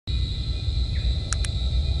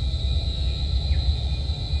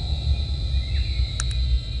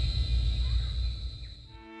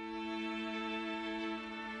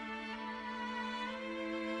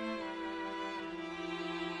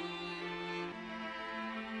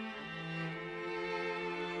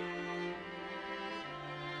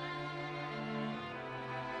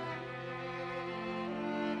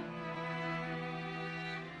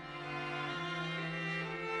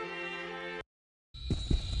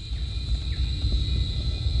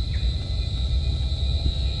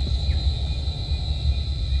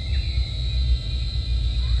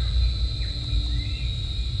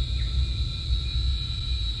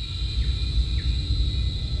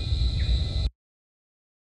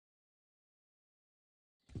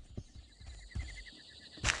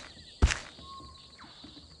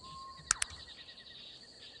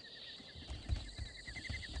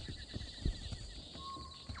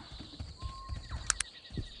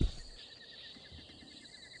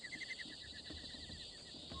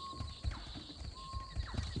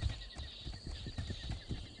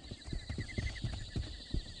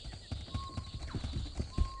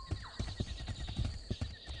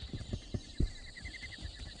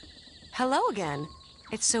Hello again.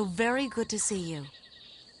 It's so very good to see you.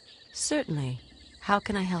 Certainly. How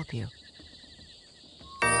can I help you?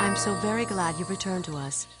 I'm so very glad you've returned to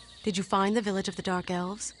us. Did you find the village of the Dark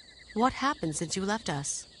Elves? What happened since you left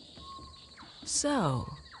us? So,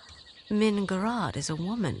 Min Garad is a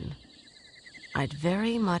woman. I'd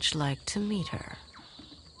very much like to meet her.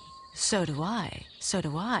 So do I. So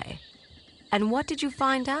do I. And what did you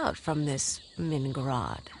find out from this Min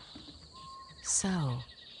Garad? So,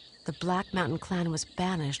 the Black Mountain clan was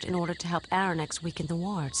banished in order to help Aranex weaken the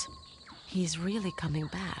wards. He's really coming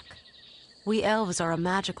back. We elves are a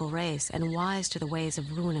magical race and wise to the ways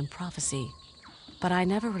of ruin and prophecy. But I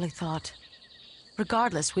never really thought...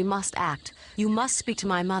 Regardless, we must act. You must speak to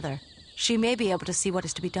my mother. She may be able to see what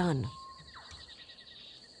is to be done.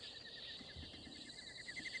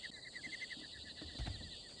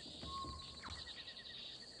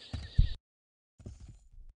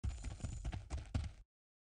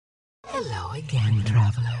 Hello again,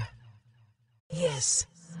 traveler. Yes,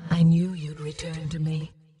 I knew you'd return to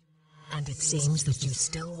me. And it seems that you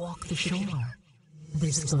still walk the shore.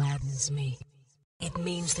 This gladdens me. It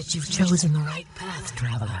means that you've chosen the right path,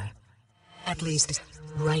 traveler. At least,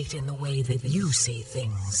 right in the way that you see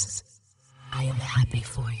things. I am happy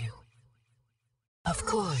for you. Of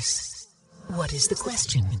course. What is the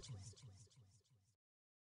question?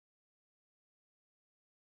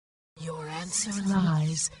 Your answer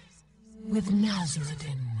lies with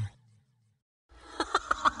Nazruddin.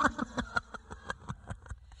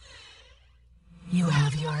 You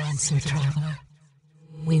have your answer, traveler.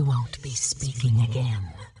 We won't be speaking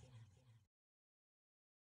again.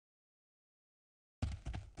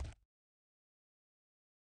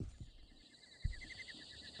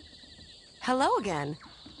 Hello again.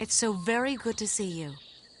 It's so very good to see you.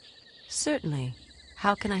 Certainly.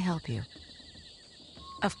 How can I help you?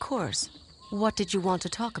 Of course. What did you want to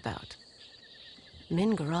talk about?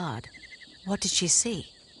 Min Garad. What did she see?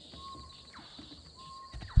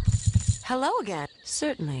 Hello again.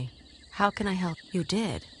 Certainly. How can I help? You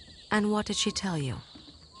did. And what did she tell you?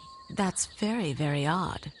 That's very, very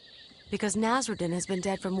odd. Because Nazruddin has been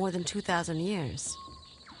dead for more than 2,000 years.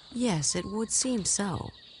 Yes, it would seem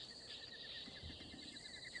so.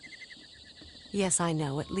 Yes, I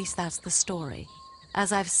know. At least that's the story.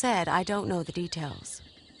 As I've said, I don't know the details.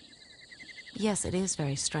 Yes, it is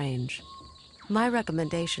very strange. My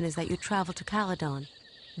recommendation is that you travel to Caledon.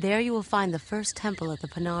 There you will find the first temple of the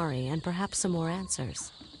Panari and perhaps some more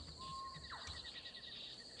answers.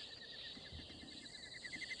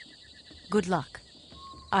 Good luck.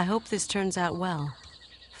 I hope this turns out well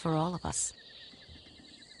for all of us.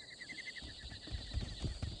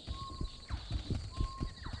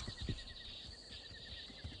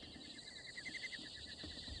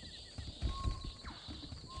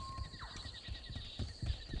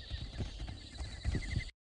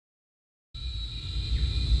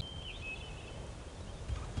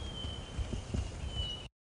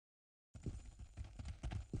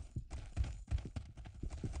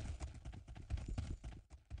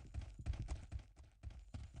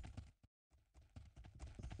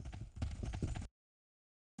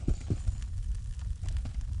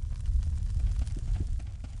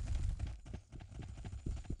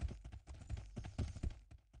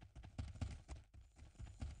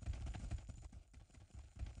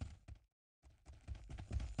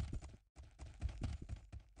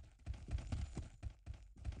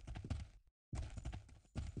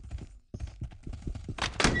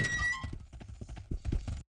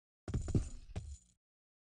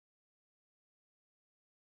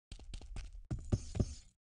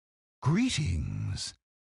 Greetings.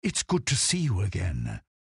 It's good to see you again.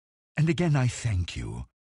 And again I thank you.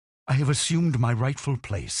 I have assumed my rightful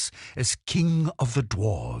place as King of the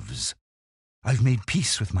Dwarves. I've made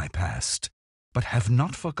peace with my past, but have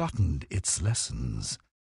not forgotten its lessons.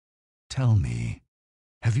 Tell me,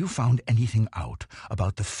 have you found anything out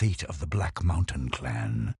about the fate of the Black Mountain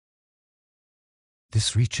clan?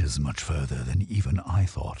 This reaches much further than even I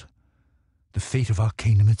thought. The fate of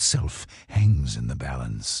Arcanum itself hangs in the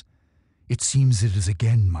balance. It seems it is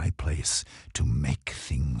again my place to make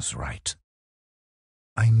things right.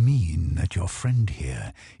 I mean that your friend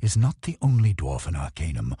here is not the only dwarf in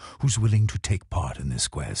Arcanum who's willing to take part in this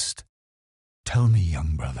quest. Tell me,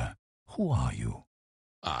 young brother, who are you?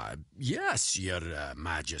 Yes, your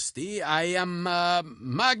majesty. I am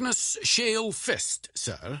Magnus Shalefist,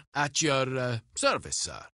 sir, at your service,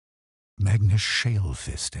 sir. Magnus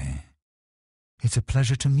Shalefist, eh? It's a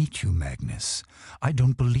pleasure to meet you, Magnus. I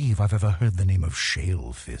don't believe I've ever heard the name of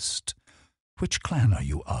Shalefist. Which clan are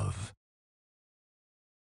you of?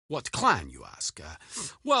 What clan, you ask?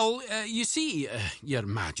 Well, you see, Your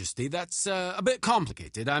Majesty, that's a bit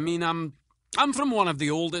complicated. I mean, I'm from one of the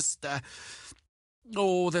oldest...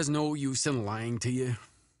 Oh, there's no use in lying to you.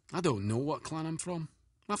 I don't know what clan I'm from.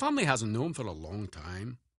 My family hasn't known for a long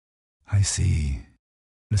time. I see.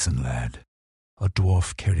 Listen, lad. A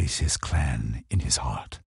dwarf carries his clan in his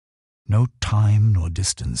heart. No time nor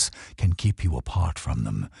distance can keep you apart from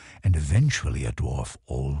them, and eventually a dwarf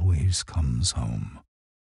always comes home.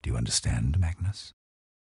 Do you understand, Magnus?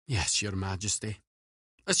 Yes, Your Majesty.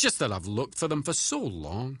 It's just that I've looked for them for so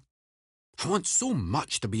long. I want so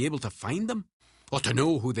much to be able to find them, or to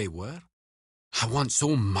know who they were. I want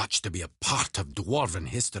so much to be a part of dwarven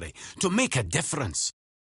history, to make a difference.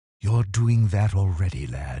 You're doing that already,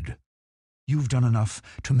 lad. You've done enough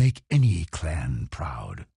to make any clan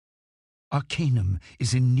proud. Arcanum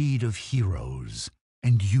is in need of heroes,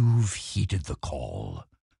 and you've heeded the call.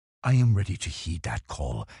 I am ready to heed that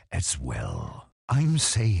call as well. I'm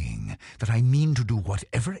saying that I mean to do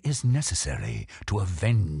whatever is necessary to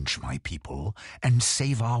avenge my people and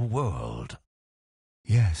save our world.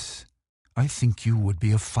 Yes, I think you would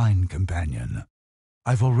be a fine companion.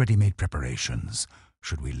 I've already made preparations.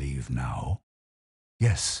 Should we leave now?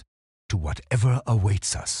 Yes, to whatever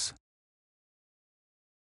awaits us.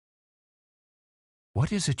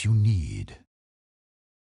 What is it you need?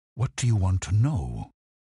 What do you want to know?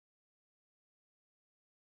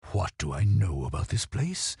 What do I know about this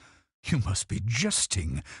place? You must be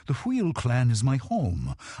jesting. The Wheel Clan is my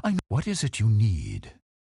home. What is it you need?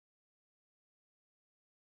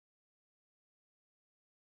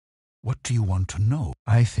 What do you want to know?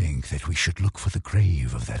 I think that we should look for the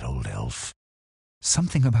grave of that old elf.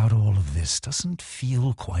 Something about all of this doesn't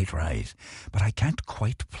feel quite right, but I can't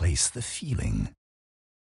quite place the feeling.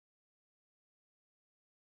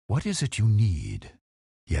 What is it you need?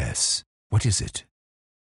 Yes, what is it?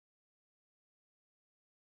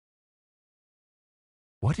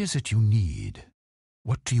 What is it you need?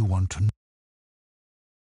 What do you want to know?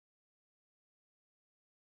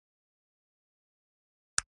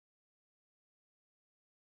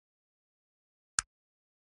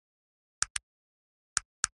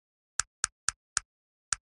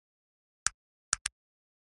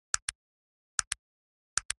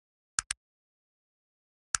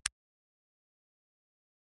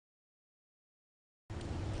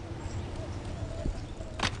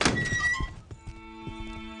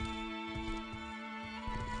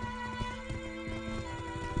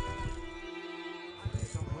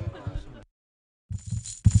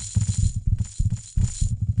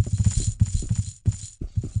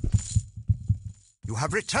 You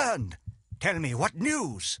have returned. Tell me, what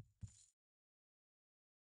news?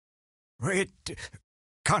 It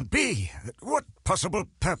can't be. What possible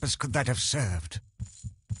purpose could that have served?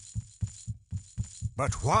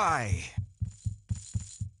 But why?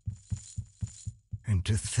 And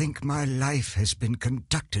to think my life has been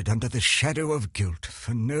conducted under the shadow of guilt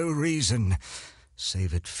for no reason,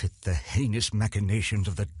 save it fit the heinous machinations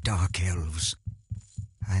of the Dark Elves.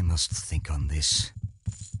 I must think on this.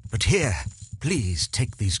 But here, please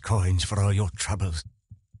take these coins for all your troubles.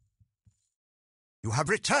 You have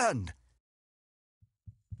returned!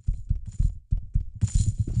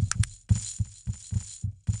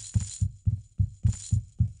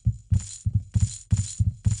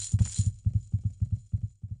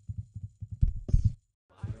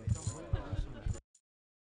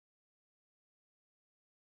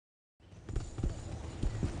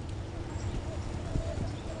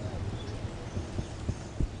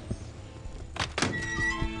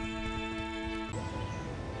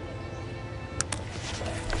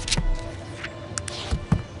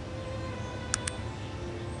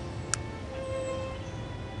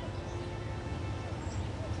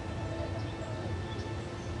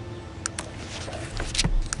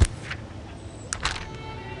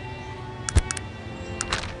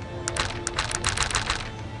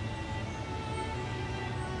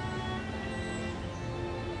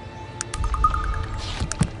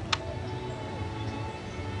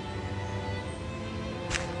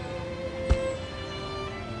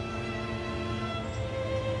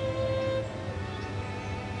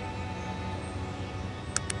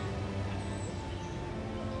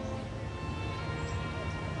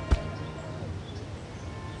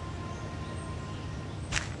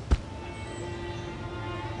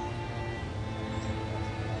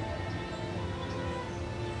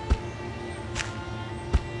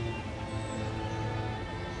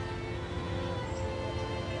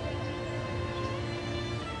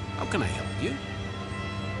 How can I help you?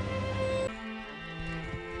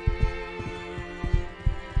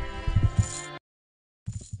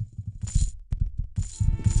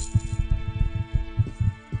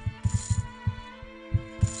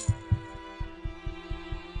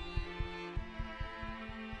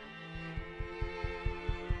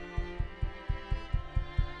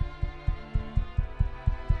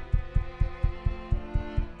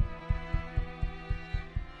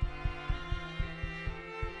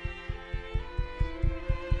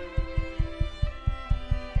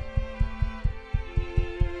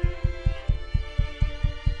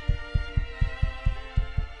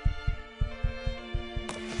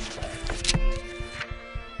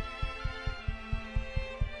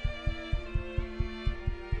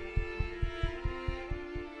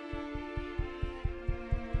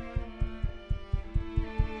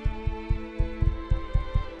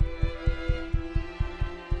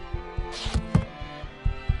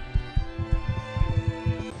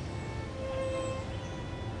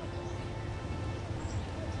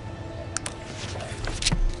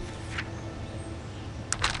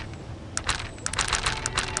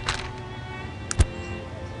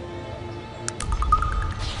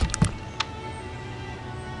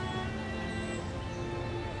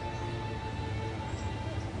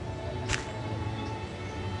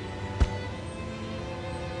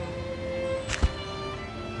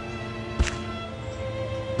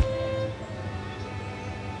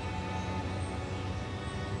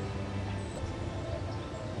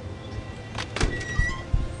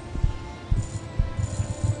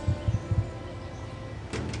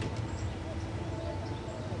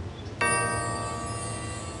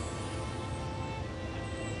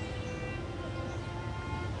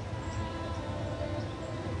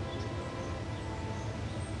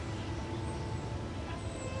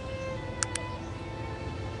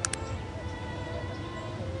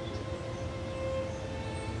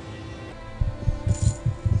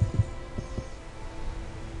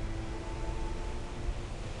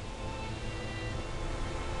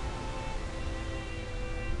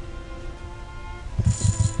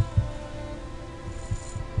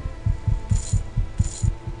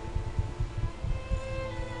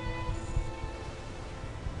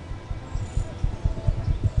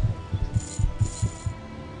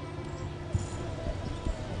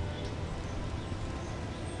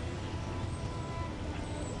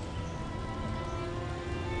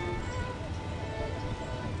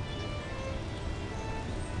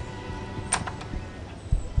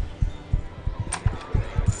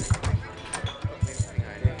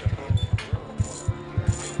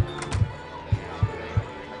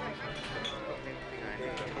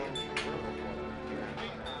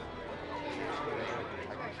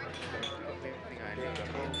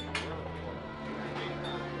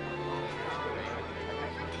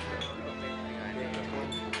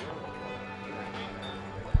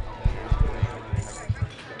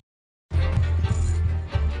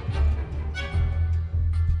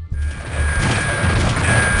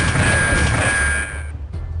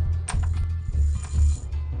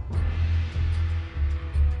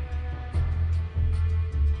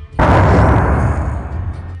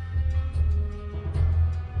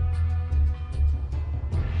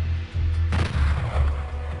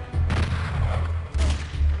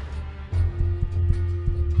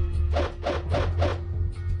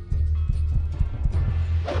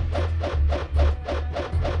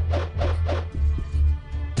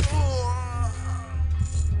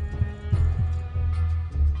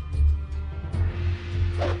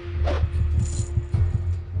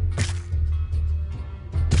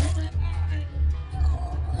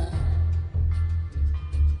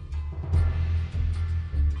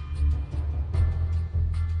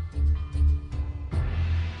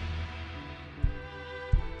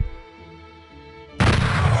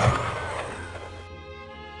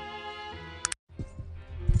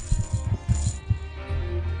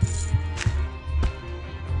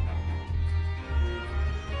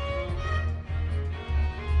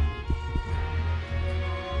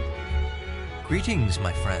 Greetings,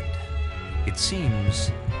 my friend. It seems...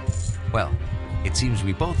 well, it seems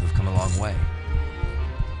we both have come a long way.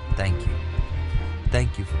 Thank you.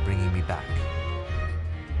 Thank you for bringing me back.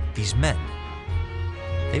 These men,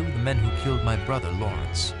 they were the men who killed my brother,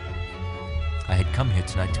 Lawrence. I had come here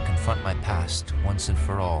tonight to confront my past once and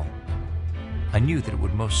for all. I knew that it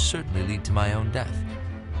would most certainly lead to my own death,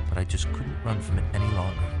 but I just couldn't run from it any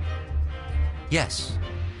longer. Yes,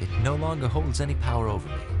 it no longer holds any power over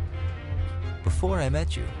me. Before I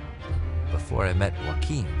met you, before I met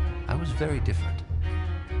Joaquin, I was very different.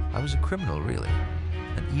 I was a criminal, really.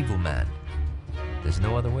 An evil man. There's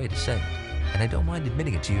no other way to say it, and I don't mind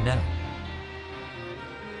admitting it to you now.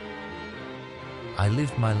 I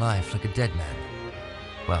lived my life like a dead man.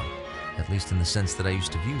 Well, at least in the sense that I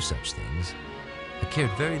used to view such things. I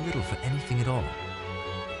cared very little for anything at all.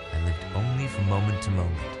 I lived only from moment to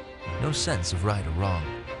moment. No sense of right or wrong.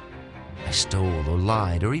 I stole or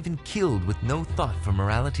lied or even killed with no thought for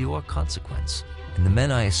morality or consequence. And the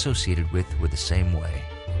men I associated with were the same way.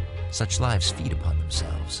 Such lives feed upon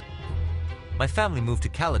themselves. My family moved to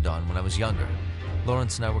Caledon when I was younger.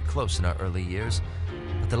 Lawrence and I were close in our early years,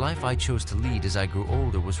 but the life I chose to lead as I grew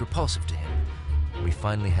older was repulsive to him. We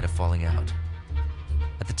finally had a falling out.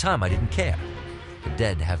 At the time, I didn't care. The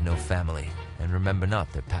dead have no family and remember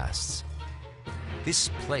not their pasts. This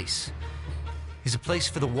place is a place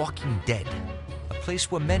for the walking dead, a place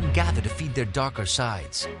where men gather to feed their darker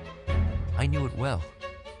sides. I knew it well,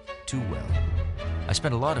 too well. I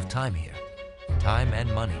spent a lot of time here, time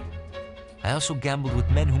and money. I also gambled with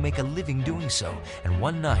men who make a living doing so, and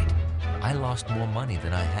one night, I lost more money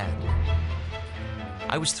than I had.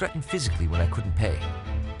 I was threatened physically when I couldn't pay,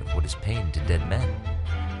 but what is pain to dead men?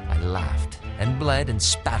 I laughed and bled and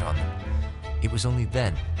spat on them. It was only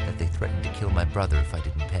then that they threatened to kill my brother if I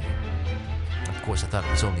didn't pay. Of course, I thought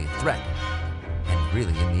it was only a threat, and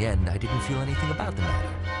really, in the end, I didn't feel anything about the matter.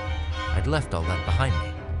 I'd left all that behind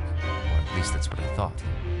me, or at least that's what I thought.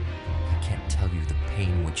 I can't tell you the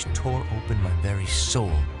pain which tore open my very soul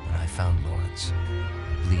when I found Lawrence,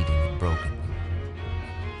 bleeding and broken,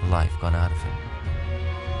 life gone out of him.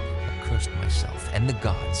 I cursed myself and the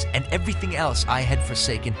gods and everything else I had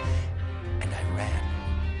forsaken, and I ran.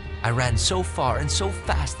 I ran so far and so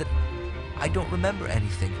fast that I don't remember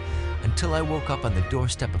anything until I woke up on the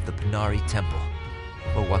doorstep of the Panari Temple,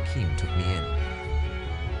 where Joaquin took me in.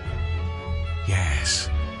 Yes.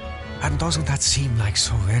 And doesn't that seem like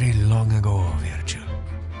so very long ago, Virgil?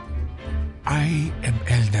 I am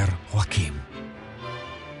Elder Joaquin.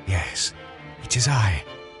 Yes, it is I.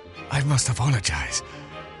 I must apologize.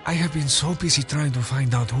 I have been so busy trying to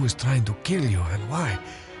find out who is trying to kill you and why,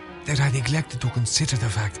 that I neglected to consider the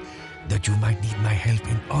fact that you might need my help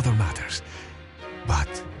in other matters.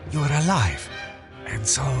 But you are alive, and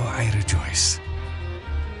so I rejoice.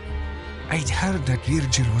 I'd heard that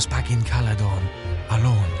Virgil was back in Caledon,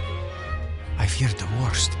 alone. I feared the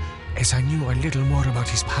worst, as I knew a little more about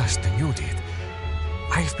his past than you did.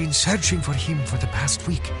 I've been searching for him for the past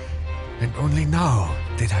week, and only now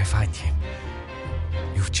did I find him.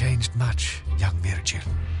 You've changed much, young Virgil.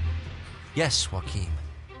 Yes, Joaquin,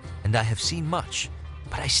 and I have seen much,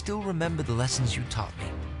 but I still remember the lessons you taught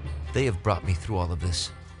me. They have brought me through all of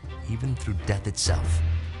this, even through death itself.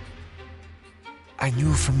 I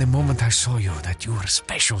knew from the moment I saw you that you were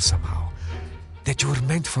special somehow, that you were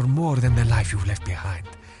meant for more than the life you've left behind.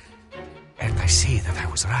 And I see that I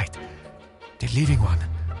was right. The Living One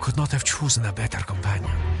could not have chosen a better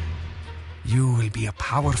companion. You will be a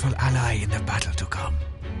powerful ally in the battle to come.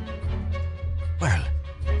 Well,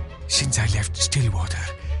 since I left Stillwater,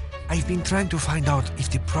 I've been trying to find out if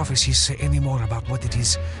the prophecies say any more about what it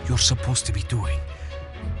is you're supposed to be doing.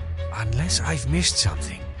 Unless I've missed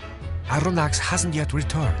something, Aronnax hasn't yet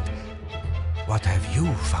returned. What have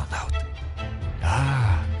you found out?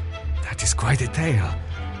 Ah, that is quite a tale.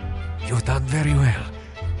 You've done very well,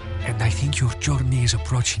 and I think your journey is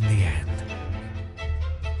approaching the end.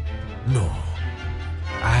 No,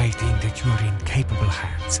 I think that you are in capable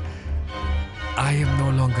hands. I am no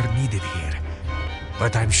longer needed here,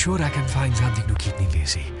 but I'm sure I can find something to keep me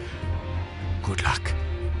busy. Good luck.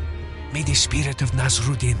 May the spirit of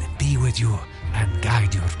Nasruddin be with you and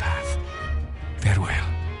guide your path. Farewell.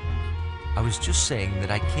 I was just saying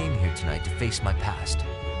that I came here tonight to face my past,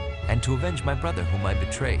 and to avenge my brother whom I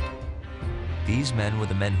betrayed. These men were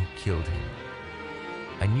the men who killed him.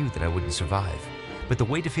 I knew that I wouldn't survive, but the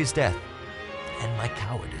weight of his death and my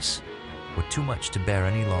cowardice were too much to bear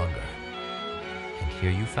any longer. And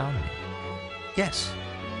here you found me. Yes,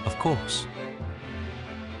 of course.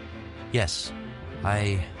 Yes,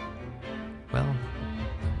 I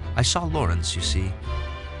saw Lawrence, you see.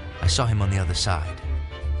 I saw him on the other side.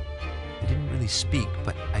 I didn't really really speak,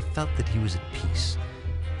 but I felt that he was at peace,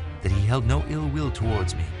 that he held no ill will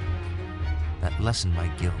towards me. That lessened my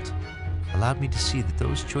guilt, allowed me to see that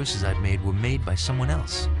those choices I'd made were made by someone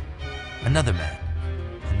else, another man,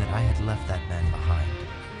 and that I had left that man behind.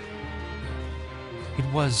 It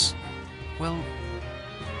was, well,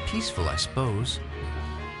 peaceful, I suppose.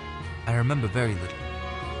 I remember very little.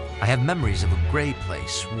 I have memories of a gray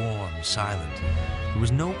place, warm, silent. There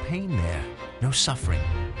was no pain there, no suffering.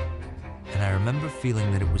 And I remember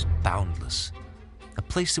feeling that it was boundless. A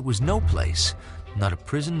place that was no place, not a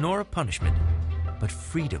prison nor a punishment, but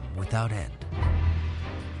freedom without end.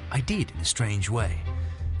 I did in a strange way.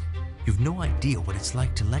 You've no idea what it's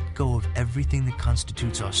like to let go of everything that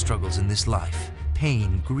constitutes our struggles in this life.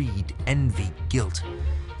 Pain, greed, envy, guilt.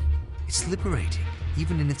 It's liberating,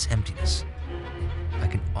 even in its emptiness. I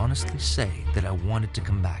can honestly say that I wanted to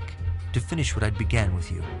come back, to finish what I'd began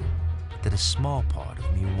with you, but that a small part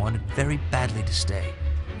of me wanted very badly to stay.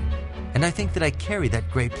 And I think that I carry that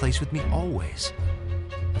great place with me always.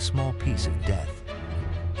 A small piece of death.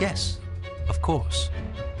 Yes, of course.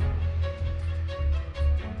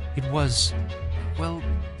 It was, well,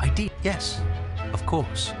 I did. Yes, of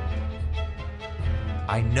course.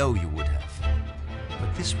 I know you would have.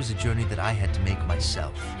 But this was a journey that I had to make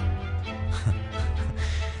myself.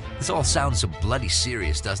 This all sounds so bloody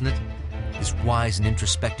serious, doesn't it? This wise and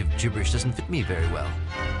introspective gibberish doesn't fit me very well.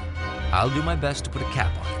 I'll do my best to put a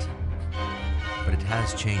cap on it. But it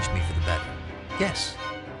has changed me for the better. Yes,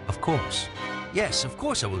 of course. Yes, of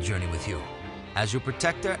course I will journey with you. As your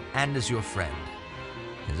protector and as your friend.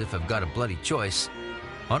 As if I've got a bloody choice.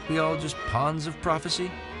 Aren't we all just pawns of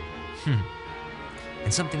prophecy?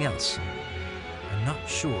 And something else. I'm not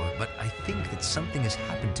sure, but I think that something has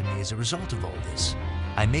happened to me as a result of all this.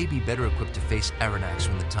 I may be better equipped to face Aranax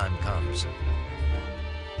when the time comes.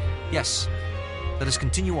 Yes, let us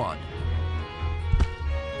continue on.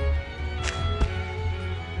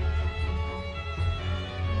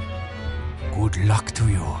 Good luck to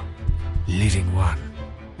you, living one.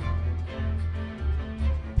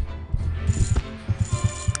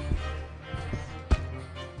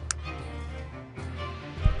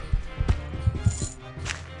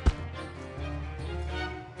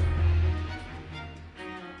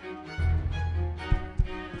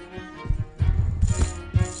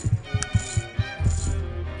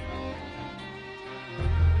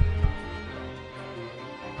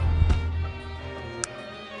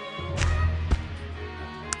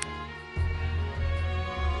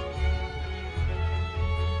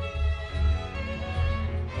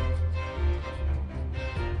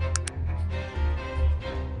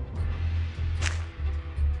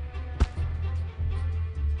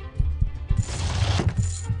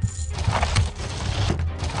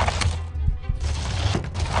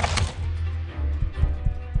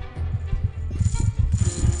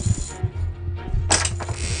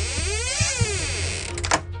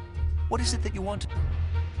 What is it that you want?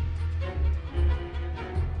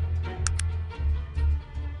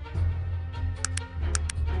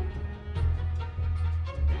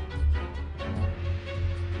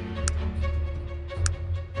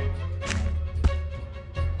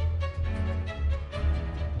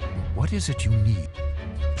 What is it you need?